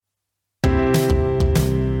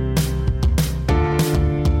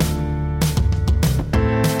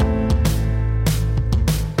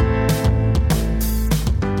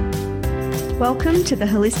Welcome to the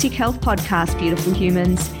Holistic Health Podcast, beautiful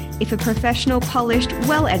humans. If a professional, polished,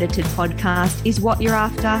 well-edited podcast is what you're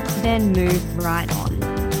after, then move right on.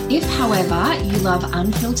 If, however, you love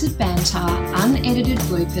unfiltered banter, unedited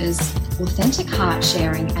bloopers, authentic heart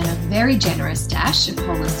sharing, and a very generous dash of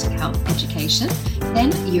holistic health education,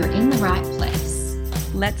 then you're in the right place.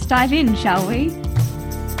 Let's dive in, shall we?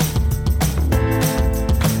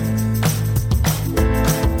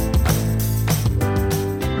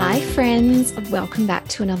 Hi friends, welcome back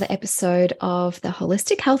to another episode of the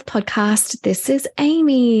Holistic Health Podcast. This is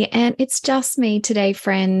Amy and it's just me today,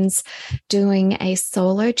 friends, doing a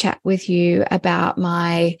solo chat with you about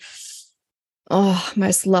my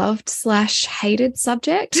most loved / hated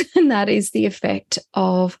subject, and that is the effect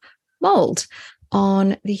of mold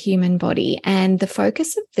on the human body. And the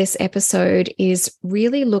focus of this episode is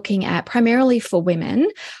really looking at, primarily for women,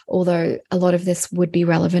 although a lot of this would be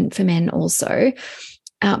relevant for men also,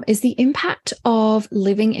 is the impact of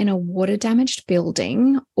living in a water-damaged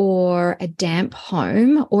building or a damp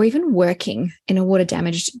home, or even working in a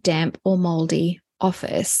water-damaged, damp or moldy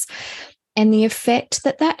office, and the effect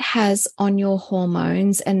that that has on your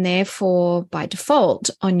hormones and therefore, by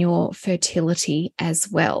default, on your fertility as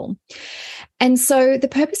well. And so the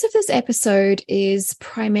purpose of this episode is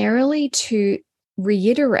primarily to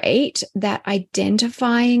reiterate that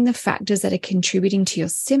identifying the factors that are contributing to your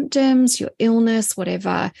symptoms, your illness,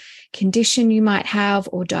 whatever condition you might have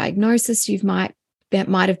or diagnosis that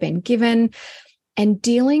might have been given, and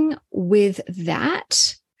dealing with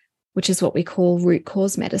that, which is what we call root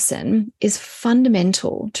cause medicine, is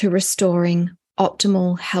fundamental to restoring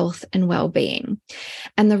optimal health and well-being.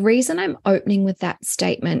 And the reason I'm opening with that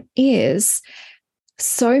statement is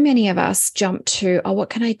so many of us jump to,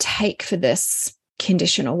 what can I take for this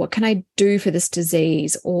condition, or what can I do for this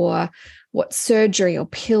disease, or what surgery or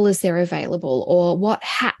pill is there available, or what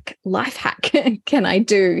life hack can I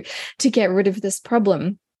do to get rid of this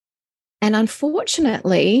problem? And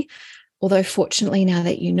unfortunately, although fortunately now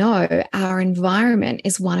that you know, our environment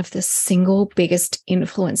is one of the single biggest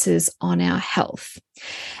influences on our health.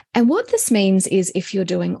 And what this means is if you're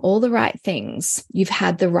doing all the right things, you've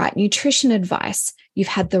had the right nutrition advice, you've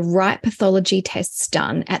had the right pathology tests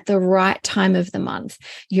done at the right time of the month,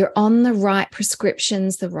 you're on the right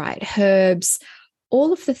prescriptions, the right herbs,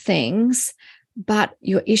 all of the things, but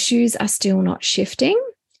your issues are still not shifting,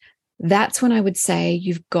 that's when I would say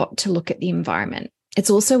you've got to look at the environment. It's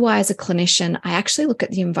also why, as a clinician, I actually look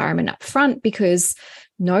at the environment up front, because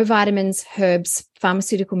no vitamins, herbs,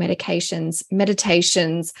 pharmaceutical medications,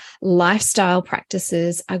 meditations, lifestyle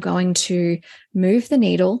practices are going to move the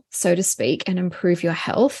needle, so to speak, and improve your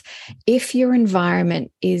health if your environment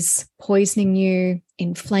is poisoning you,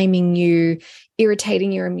 inflaming you,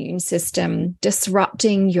 irritating your immune system,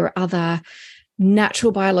 disrupting your other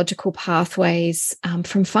natural biological pathways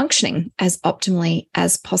from functioning as optimally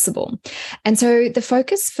as possible. And so the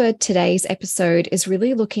focus for today's episode is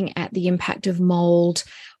really looking at the impact of mold,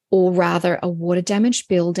 or rather a water-damaged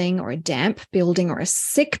building or a damp building or a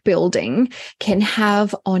sick building, can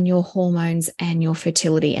have on your hormones and your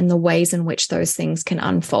fertility, and the ways in which those things can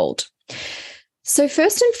unfold. So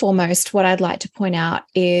first and foremost, what I'd like to point out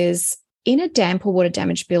is, in a damp or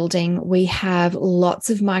water-damaged building, we have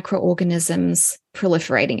lots of microorganisms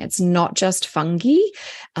proliferating. It's not just fungi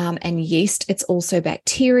and yeast, it's also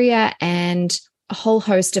bacteria and a whole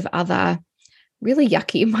host of other really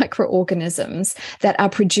yucky microorganisms that are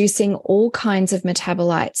producing all kinds of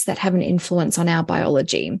metabolites that have an influence on our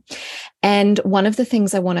biology. And one of the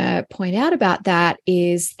things I want to point out about that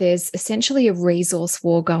is there's essentially a resource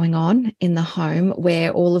war going on in the home, where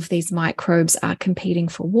all of these microbes are competing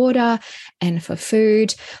for water and for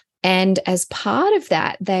food. And as part of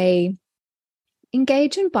that, they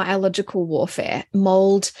engage in biological warfare.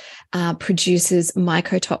 Mold produces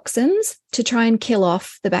mycotoxins to try and kill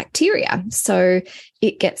off the bacteria, so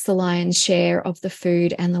it gets the lion's share of the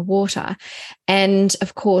food and the water. And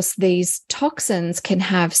of course, these toxins can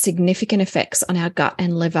have significant effects on our gut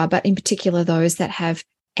and liver, but in particular those that have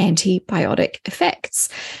antibiotic effects.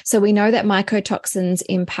 So we know that mycotoxins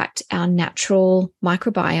impact our natural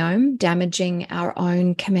microbiome, damaging our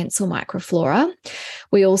own commensal microflora.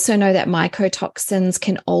 We also know that mycotoxins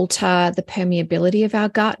can alter the permeability of our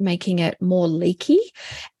gut, making it more leaky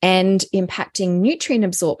and impacting nutrient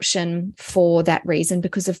absorption for that reason,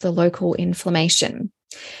 because of the local inflammation.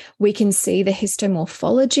 We can see the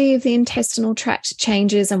histomorphology of the intestinal tract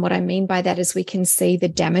changes. And what I mean by that is we can see the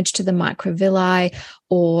damage to the microvilli,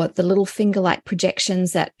 or the little finger-like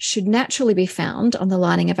projections that should naturally be found on the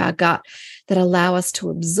lining of our gut that allow us to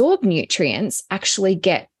absorb nutrients, actually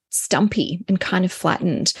get stumpy and kind of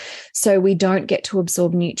flattened. So we don't get to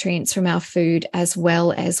absorb nutrients from our food as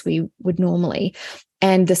well as we would normally.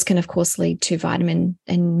 And this can, of course, lead to vitamin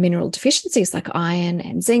and mineral deficiencies like iron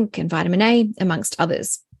and zinc and vitamin A, amongst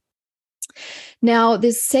others. Now,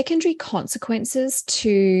 there's secondary consequences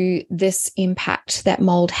to this impact that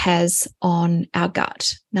mold has on our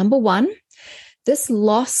gut. Number one, this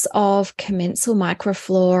loss of commensal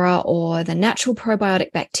microflora, or the natural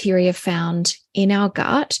probiotic bacteria found in our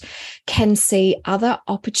gut, can see other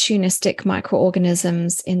opportunistic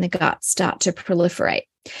microorganisms in the gut start to proliferate.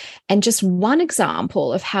 And just one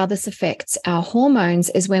example of how this affects our hormones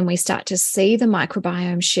is when we start to see the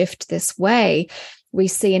microbiome shift this way, we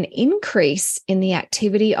see an increase in the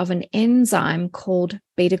activity of an enzyme called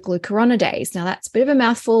beta-glucuronidase. Now, that's a bit of a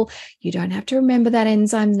mouthful. You don't have to remember that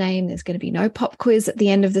enzyme's name. There's going to be no pop quiz at the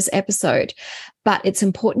end of this episode, but it's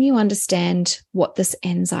important you understand what this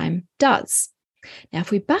enzyme does. Now,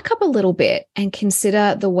 if we back up a little bit and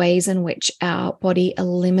consider the ways in which our body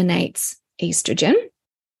eliminates estrogen,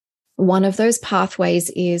 one of those pathways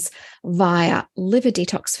is via liver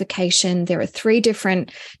detoxification. There are 3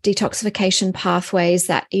 different detoxification pathways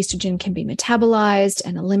that estrogen can be metabolized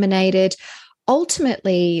and eliminated,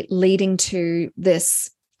 ultimately leading to this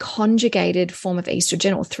conjugated form of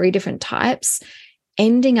estrogen, or 3 different types,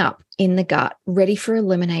 ending up in the gut, ready for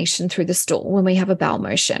elimination through the stool when we have a bowel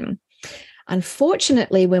motion.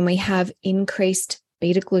 Unfortunately, when we have increased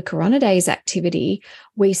beta-glucuronidase activity,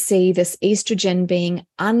 we see this estrogen being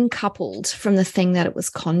uncoupled from the thing that it was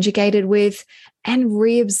conjugated with and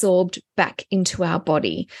reabsorbed back into our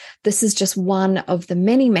body. This is just one of the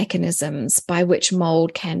many mechanisms by which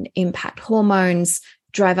mold can impact hormones,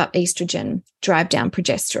 drive up estrogen, drive down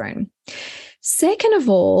progesterone. Second of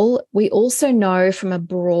all, we also know from a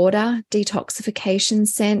broader detoxification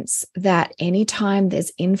sense that anytime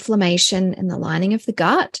there's inflammation in the lining of the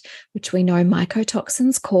gut, which we know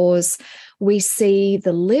mycotoxins cause, we see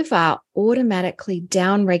the liver automatically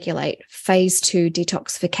downregulate phase 2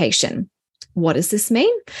 detoxification. What does this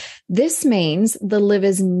mean? This means the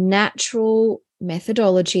liver's natural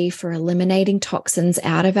methodology for eliminating toxins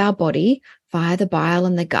out of our body via the bile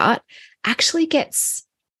in the gut actually gets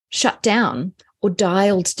shut down or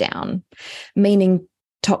dialed down, meaning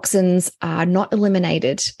toxins are not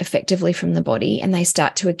eliminated effectively from the body and they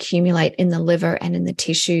start to accumulate in the liver and in the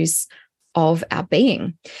tissues of our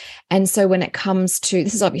being. And so when it comes to,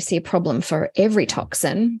 this is obviously a problem for every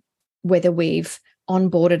toxin, whether we've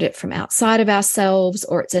onboarded it from outside of ourselves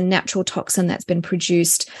or it's a natural toxin that's been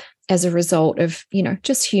produced as a result of,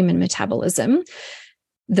 just human metabolism.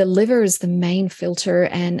 The liver is the main filter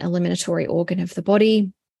and eliminatory organ of the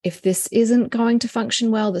body. If this isn't going to function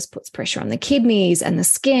well, this puts pressure on the kidneys and the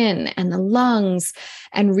skin and the lungs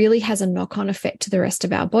and really has a knock-on effect to the rest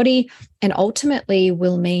of our body, and ultimately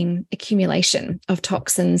will mean accumulation of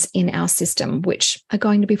toxins in our system, which are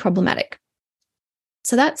going to be problematic.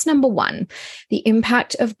 So that's number one, the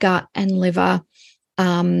impact of gut and liver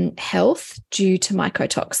health due to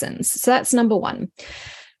mycotoxins. So that's number one.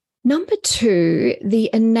 Number two, the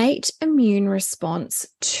innate immune response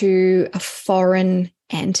to a foreign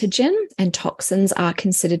antigen, and toxins are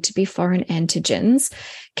considered to be foreign antigens,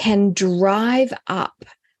 can drive up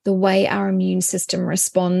the way our immune system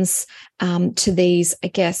responds to these, I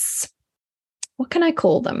guess, what can I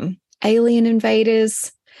call them? Alien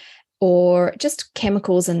invaders, or just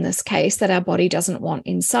chemicals in this case that our body doesn't want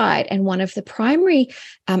inside. And one of the primary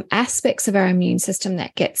aspects of our immune system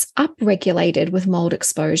that gets upregulated with mold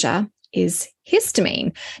exposure is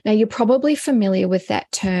histamine. Now, you're probably familiar with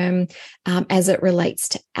that term as it relates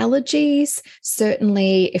to allergies.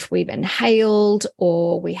 Certainly, if we've inhaled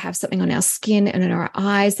or we have something on our skin and in our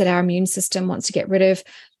eyes that our immune system wants to get rid of,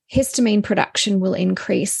 histamine production will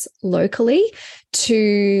increase locally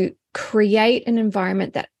to create an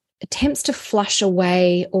environment that attempts to flush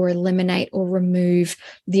away or eliminate or remove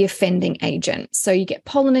the offending agent. So you get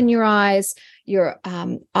pollen in your eyes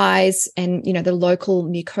and, the local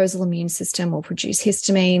mucosal immune system will produce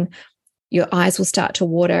histamine. Your eyes will start to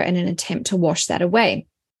water in an attempt to wash that away.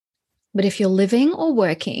 But if you're living or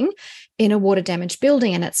working in a water damaged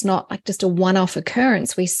building and it's not like just a one-off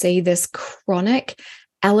occurrence, we see this chronic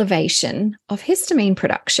elevation of histamine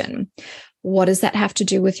production. What does that have to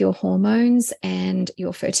do with your hormones and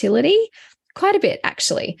your fertility? Quite a bit,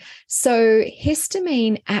 actually. So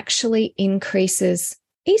histamine actually increases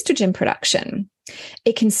estrogen production.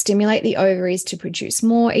 It can stimulate the ovaries to produce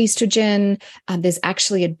more estrogen. There's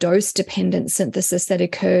actually a dose-dependent synthesis that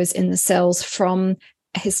occurs in the cells from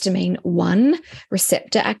histamine 1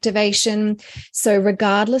 receptor activation. So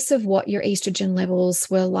regardless of what your estrogen levels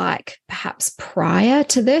were like, perhaps prior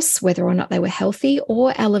to this, whether or not they were healthy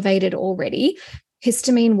or elevated already,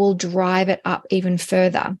 histamine will drive it up even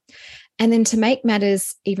further. And then to make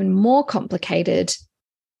matters even more complicated,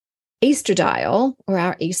 estradiol, or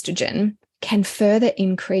our estrogen, can further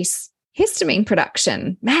increase histamine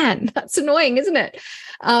production. Man, that's annoying, isn't it?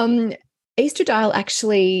 Estradiol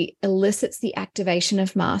actually elicits the activation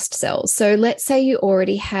of mast cells. So let's say you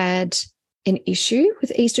already had an issue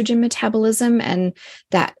with estrogen metabolism and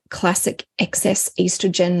that classic excess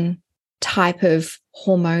estrogen type of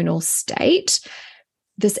hormonal state.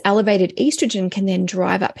 This elevated estrogen can then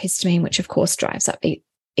drive up histamine, which of course drives up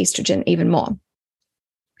estrogen even more.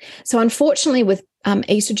 So unfortunately, with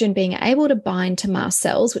estrogen being able to bind to mast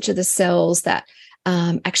cells, which are the cells that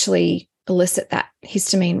actually elicit that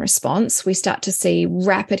histamine response, we start to see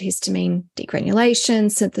rapid histamine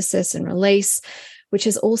degranulation, synthesis, and release, which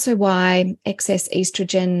is also why excess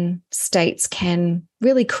estrogen states can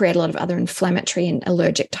really create a lot of other inflammatory and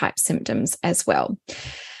allergic type symptoms as well.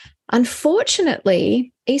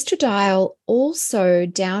 Unfortunately, estradiol also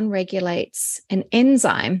downregulates an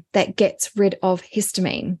enzyme that gets rid of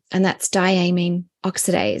histamine, and that's diamine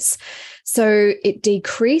oxidase. So it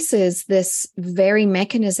decreases this very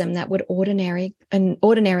mechanism that would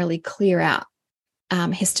ordinarily clear out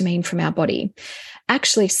histamine from our body.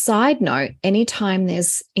 Actually, side note, anytime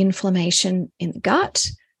there's inflammation in the gut,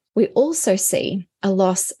 we also see a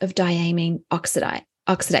loss of diamine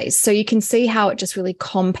oxidase. So you can see how it just really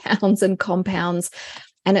compounds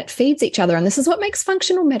and it feeds each other. And this is what makes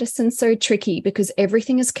functional medicine so tricky, because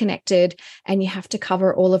everything is connected and you have to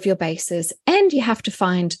cover all of your bases and you have to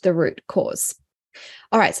find the root cause.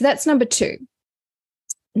 All right, so that's number 2.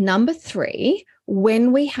 Number 3,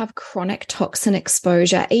 when we have chronic toxin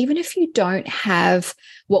exposure, even if you don't have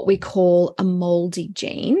what we call a moldy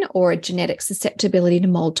gene or a genetic susceptibility to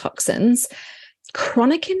mold toxins,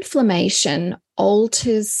 chronic inflammation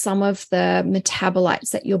alters some of the metabolites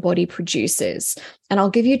that your body produces. And I'll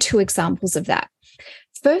give you 2 examples of that.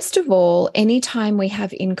 First of all, anytime we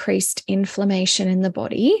have increased inflammation in the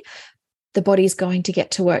body's going to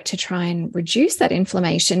get to work to try and reduce that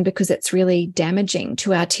inflammation, because it's really damaging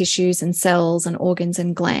to our tissues and cells and organs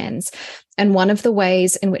and glands. And one of the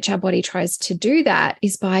ways in which our body tries to do that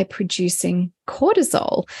is by producing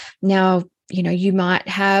cortisol. Now, you might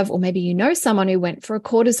have, or maybe someone who went for a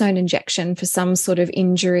cortisone injection for some sort of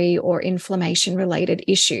injury or inflammation related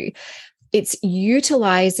issue. It's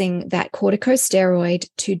utilizing that corticosteroid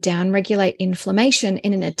to downregulate inflammation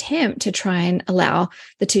in an attempt to try and allow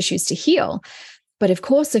the tissues to heal. But of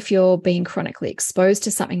course, if you're being chronically exposed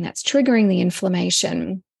to something that's triggering the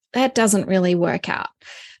inflammation, that doesn't really work out.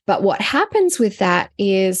 But what happens with that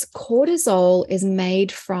is cortisol is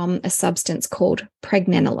made from a substance called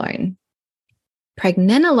pregnenolone.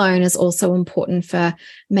 Pregnenolone is also important for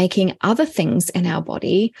making other things in our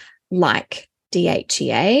body like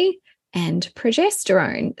DHEA and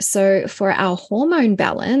progesterone. So for our hormone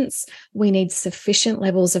balance, we need sufficient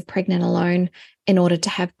levels of pregnenolone in order to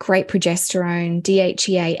have great progesterone,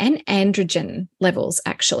 DHEA, and androgen levels,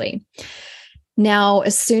 actually. Now,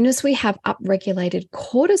 as soon as we have upregulated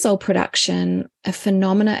cortisol production, a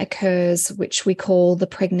phenomena occurs which we call the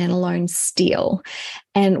pregnenolone steal.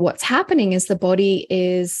 And what's happening is the body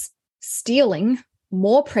is stealing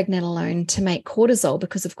more pregnenolone to make cortisol,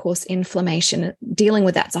 because of course inflammation, dealing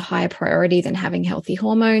with that's a higher priority than having healthy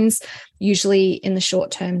hormones. Usually in the short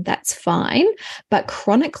term, that's fine. But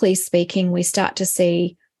chronically speaking, we start to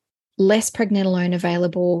see less pregnenolone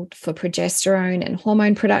available for progesterone and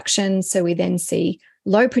hormone production. So we then see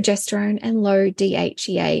low progesterone and low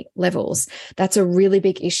DHEA levels. That's a really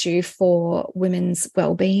big issue for women's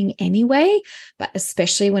well-being anyway, but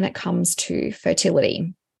especially when it comes to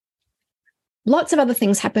fertility. Lots of other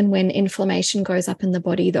things happen when inflammation goes up in the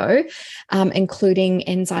body, though, including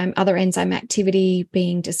other enzyme activity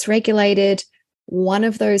being dysregulated. One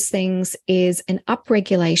of those things is an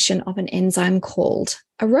upregulation of an enzyme called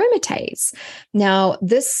aromatase. Now,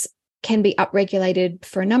 this can be upregulated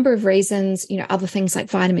for a number of reasons. Other things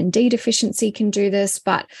like vitamin D deficiency can do this,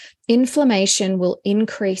 but inflammation will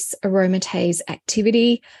increase aromatase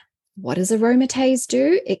activity. What does aromatase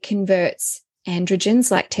do? It converts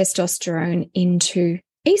androgens like testosterone into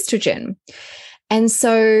estrogen. And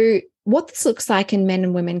so what this looks like in men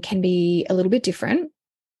and women can be a little bit different.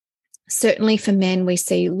 Certainly for men, we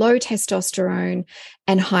see low testosterone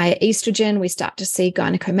and higher estrogen. We start to see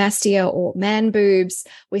gynecomastia or man boobs.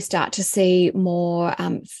 We start to see more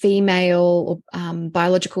female or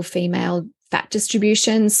biological female fat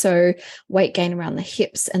distribution, so weight gain around the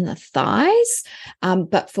hips and the thighs.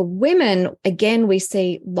 But for women, again, we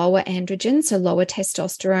see lower androgen, so lower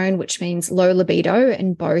testosterone, which means low libido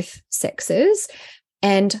in both sexes,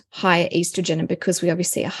 and higher estrogen. And because we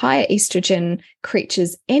obviously are higher estrogen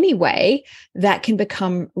creatures anyway, that can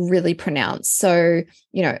become really pronounced. So,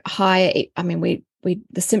 higher,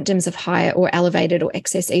 the symptoms of higher or elevated or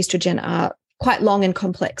excess estrogen are quite long and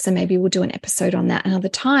complex. And maybe we'll do an episode on that another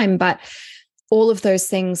time. But all of those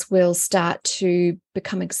things will start to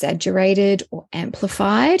become exaggerated or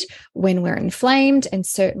amplified when we're inflamed. And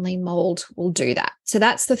certainly mold will do that. So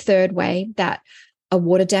that's the third way that a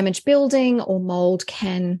water damaged building or mold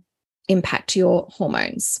can impact your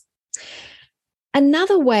hormones.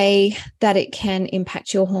 Another way that it can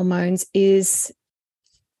impact your hormones is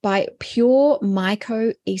by pure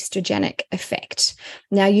mycoestrogenic effect.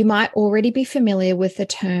 Now, you might already be familiar with the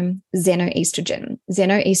term xenoestrogen.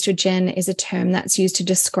 Xenoestrogen is a term that's used to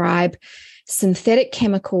describe synthetic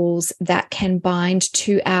chemicals that can bind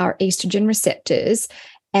to our estrogen receptors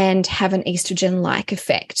and have an estrogen-like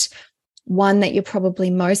effect. One that you're probably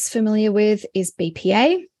most familiar with is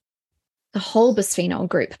BPA. The whole bisphenol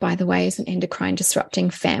group, by the way, is an endocrine disrupting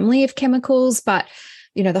family of chemicals, but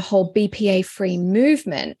the whole BPA-free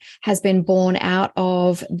movement has been born out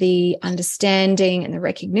of the understanding and the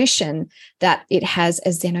recognition that it has a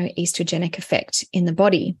xenoestrogenic effect in the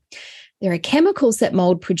body. There are chemicals that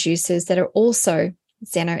mold produces that are also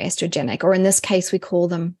xenoestrogenic, or in this case, we call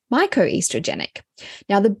them mycoestrogenic.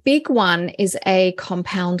 Now, the big one is a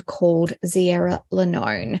compound called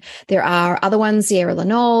zearalenone. There are other ones,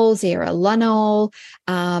 zearalenol, zearalenol,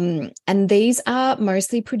 and these are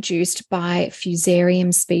mostly produced by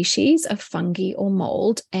fusarium species of fungi or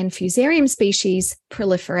mold, and fusarium species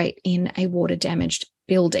proliferate in a water-damaged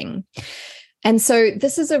building. And so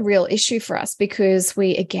this is a real issue for us because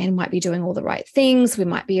we, again, might be doing all the right things. We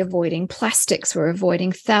might be avoiding plastics. We're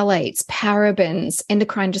avoiding phthalates, parabens,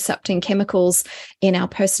 endocrine disrupting chemicals in our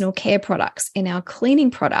personal care products, in our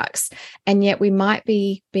cleaning products. And yet we might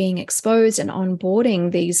be being exposed and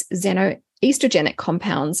onboarding these xenoestrogenic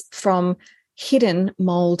compounds from hidden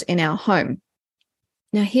mold in our home.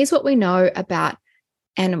 Now, here's what we know about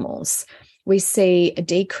animals. We see a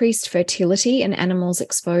decreased fertility in animals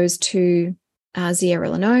exposed to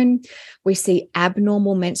zearalenone. We see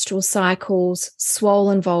abnormal menstrual cycles,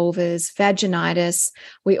 swollen vulvas, vaginitis.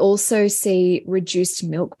 We also see reduced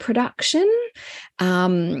milk production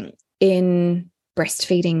in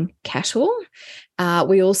breastfeeding cattle.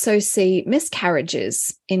 We also see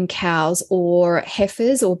miscarriages in cows or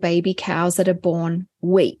heifers or baby cows that are born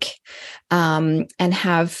weak and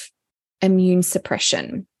have immune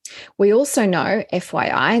suppression. We also know,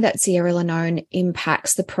 FYI, that zearalenone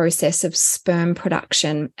impacts the process of sperm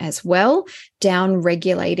production as well,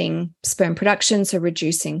 down-regulating sperm production, so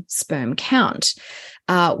reducing sperm count.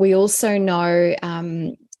 We also know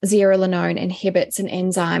zearalenone inhibits an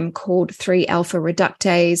enzyme called 3-alpha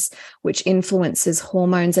reductase, which influences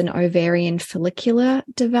hormones and ovarian follicular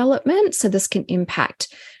development. So this can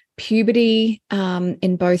impact puberty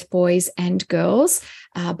in both boys and girls,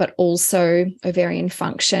 but also ovarian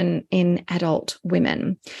function in adult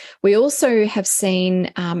women. We also have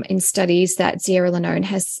seen in studies that zearalenone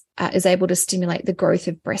is able to stimulate the growth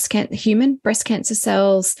of human breast cancer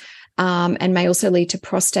cells, and may also lead to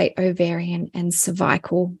prostate, ovarian, and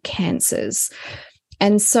cervical cancers.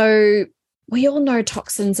 And so we all know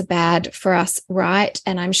toxins are bad for us, right?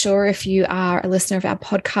 And I'm sure if you are a listener of our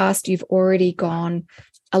podcast, you've already gone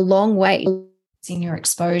a long way in your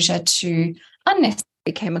exposure to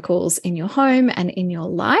unnecessary chemicals in your home and in your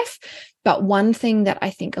life. But one thing that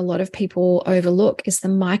I think a lot of people overlook is the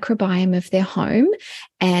microbiome of their home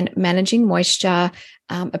and managing moisture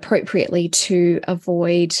appropriately to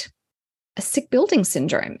avoid a sick building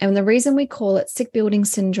syndrome. And the reason we call it sick building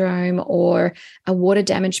syndrome or a water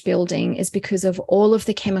damaged building is because of all of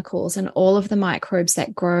the chemicals and all of the microbes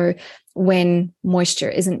that grow when moisture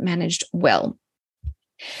isn't managed well.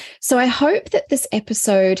 So I hope that this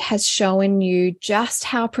episode has shown you just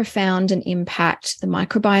how profound an impact the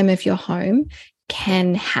microbiome of your home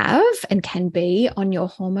can have and can be on your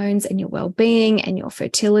hormones and your well-being and your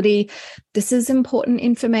fertility. This is important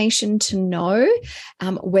information to know,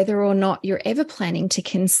 whether or not you're ever planning to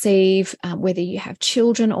conceive, whether you have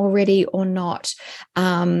children already or not.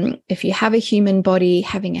 If you have a human body,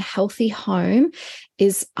 having a healthy home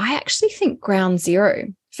is, I actually think, ground zero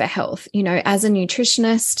for health. As a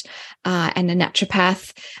nutritionist and a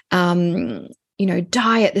naturopath,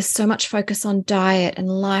 diet, there's so much focus on diet and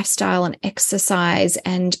lifestyle and exercise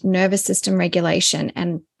and nervous system regulation.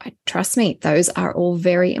 And Trust me, those are all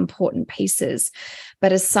very important pieces.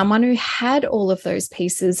 But as someone who had all of those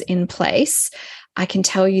pieces in place, I can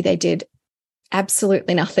tell you they did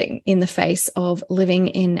absolutely nothing in the face of living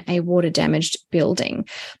in a water-damaged building.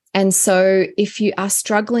 And so if you are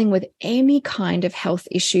struggling with any kind of health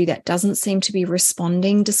issue that doesn't seem to be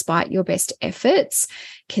responding despite your best efforts,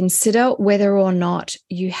 consider whether or not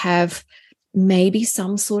you have maybe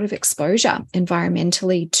some sort of exposure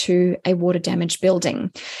environmentally to a water-damaged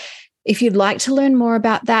building. If you'd like to learn more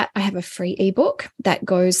about that, I have a free ebook that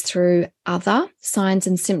goes through other signs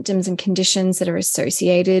and symptoms and conditions that are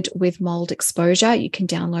associated with mold exposure. You can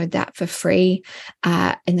download that for free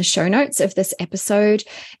in the show notes of this episode.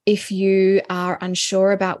 If you are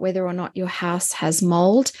unsure about whether or not your house has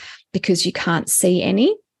mold because you can't see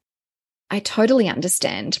any, I totally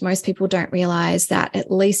understand. Most people don't realize that at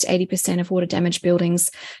least 80% of water damaged buildings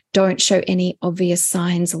don't show any obvious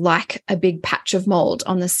signs like a big patch of mold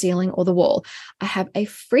on the ceiling or the wall. I have a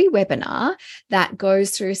free webinar that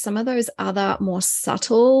goes through some of those other more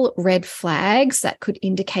subtle red flags that could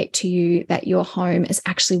indicate to you that your home is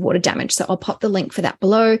actually water damaged. So I'll pop the link for that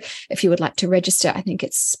below if you would like to register. I think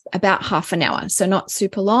it's about half an hour, so not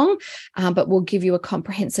super long, but we'll give you a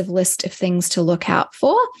comprehensive list of things to look out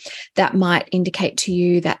for that might indicate to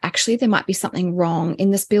you that actually there might be something wrong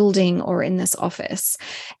in this building or in this office.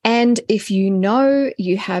 And if you know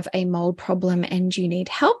you have a mold problem and you need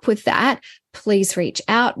help with that, please reach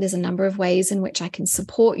out. There's a number of ways in which I can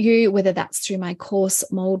support you, whether that's through my course,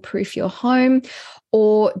 Mold Proof Your Home,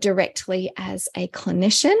 or directly as a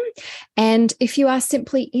clinician. And if you are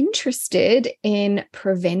simply interested in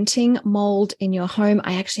preventing mold in your home,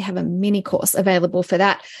 I actually have a mini course available for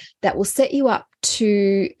that will set you up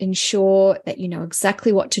to ensure that you know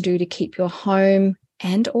exactly what to do to keep your home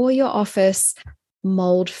and or your office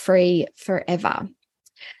mold-free forever.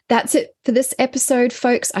 That's it for this episode,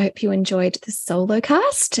 folks. I hope you enjoyed the solo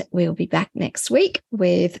cast. We'll be back next week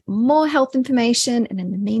with more health information. And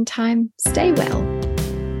in the meantime, stay well.